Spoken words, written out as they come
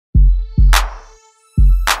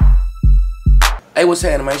Hey, what's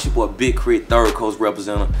happening, man? It's your boy Big K.R.I.T, Third Coast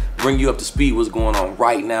representative. Bring you up to speed what's going on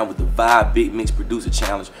right now with the Vibe Big Mix Producer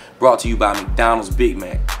Challenge, brought to you by McDonald's Big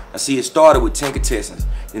Mac. Now see, it started with 10 contestants,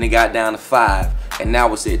 then it got down to 5, and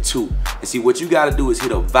now it's at 2. And see, what you gotta do is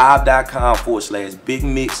hit up vibe.com/Big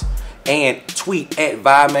Mix and tweet at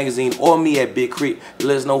Vibe Magazine or me at Big K.R.I.T to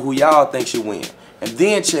let us know who y'all think should win. And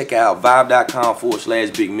then check out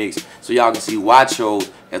vibe.com/Big Mix so y'all can see why I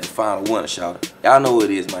chose as the final winner, shout. Y'all know who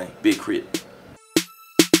it is, man. Big K.R.I.T.